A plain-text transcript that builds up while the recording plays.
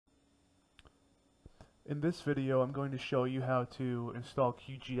In this video, I'm going to show you how to install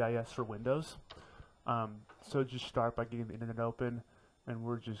QGIS for Windows. So just start by getting the internet open, and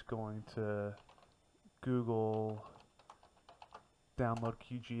we're just going to Google download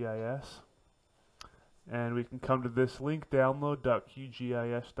QGIS. And we can come to this link,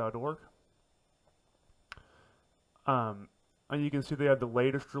 download.qgis.org. And you can see they have the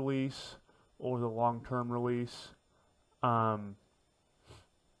latest release or the long-term release.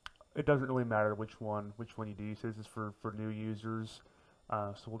 It doesn't really matter which one you do. So this is for new users.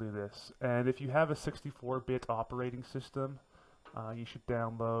 So we'll do this. And if you have a 64-bit operating system, you should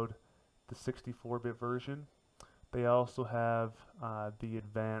download the 64-bit version. They also have the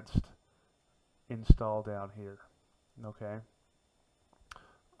advanced install down here. Okay.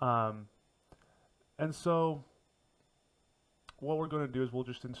 And so what we're going to do is we'll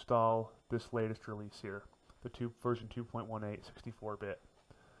just install this latest release here, the version 2.18 64-bit.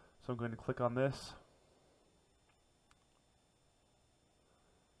 So I'm going to click on this,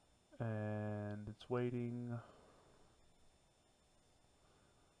 and it's waiting.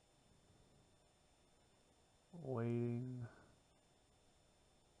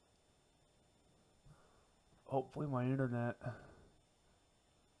 Hopefully my internet.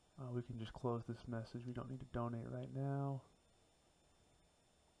 We can just close this message. We don't need to donate right now.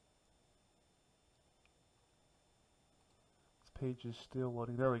 Page is still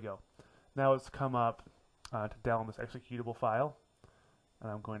loading. There we go. Now it's come up to download this executable file,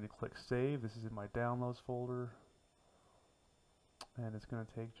 and I'm going to click save. This is in my downloads folder, and it's going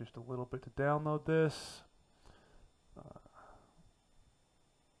to take just a little bit to download this.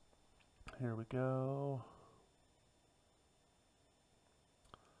 Here we go.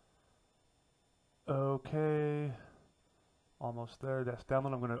 Okay, almost there. That's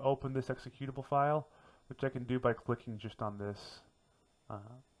download. I'm going to open this executable file, which I can do by clicking just on this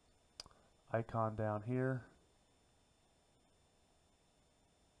icon down here.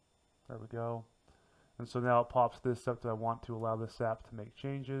 There we go. And so now it pops this up that I want to allow this app to make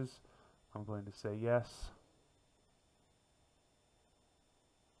changes. I'm going to say yes.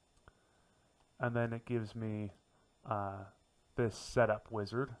 And then it gives me this setup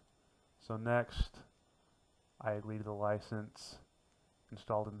wizard. So next, I agree to the license,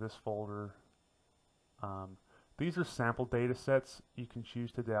 installed in this folder. These are sample data sets you can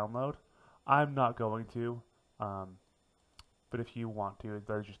choose to download. I'm not going to, but if you want to,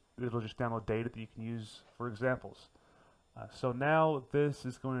 it'll just download data that you can use for examples. So now this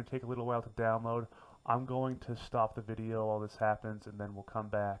is going to take a little while to download. I'm going to stop the video while this happens, and then we'll come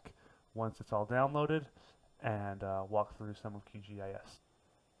back once it's all downloaded and walk through some of QGIS.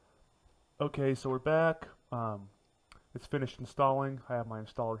 Okay, so we're back. It's finished installing. I have my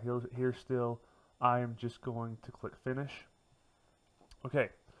installer here still. I am just going to click finish. Okay,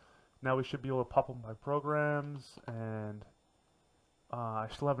 now we should be able to pop up my programs, and I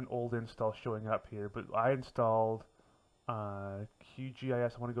still have an old install showing up here, but I installed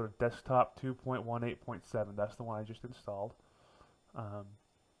QGIS. I want to go to desktop 2.18.7. That's the one I just installed.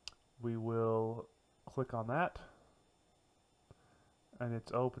 We will click on that, and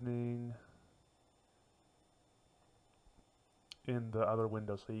it's opening in the other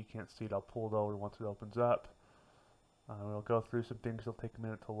window, so you can't see it. I'll pull it over once it opens up. We'll go through some things. It'll take a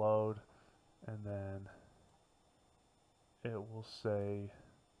minute to load, and then it will say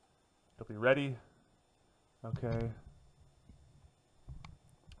it'll be ready. Okay,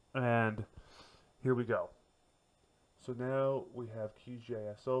 and here we go. So now we have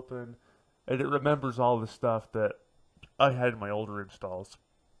QGIS open, and it remembers all the stuff that I had in my older installs.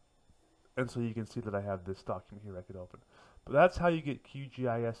 And so you can see that I have this document here I could open. But that's how you get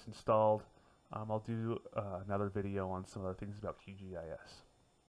QGIS installed. I'll do another video on some other things about QGIS.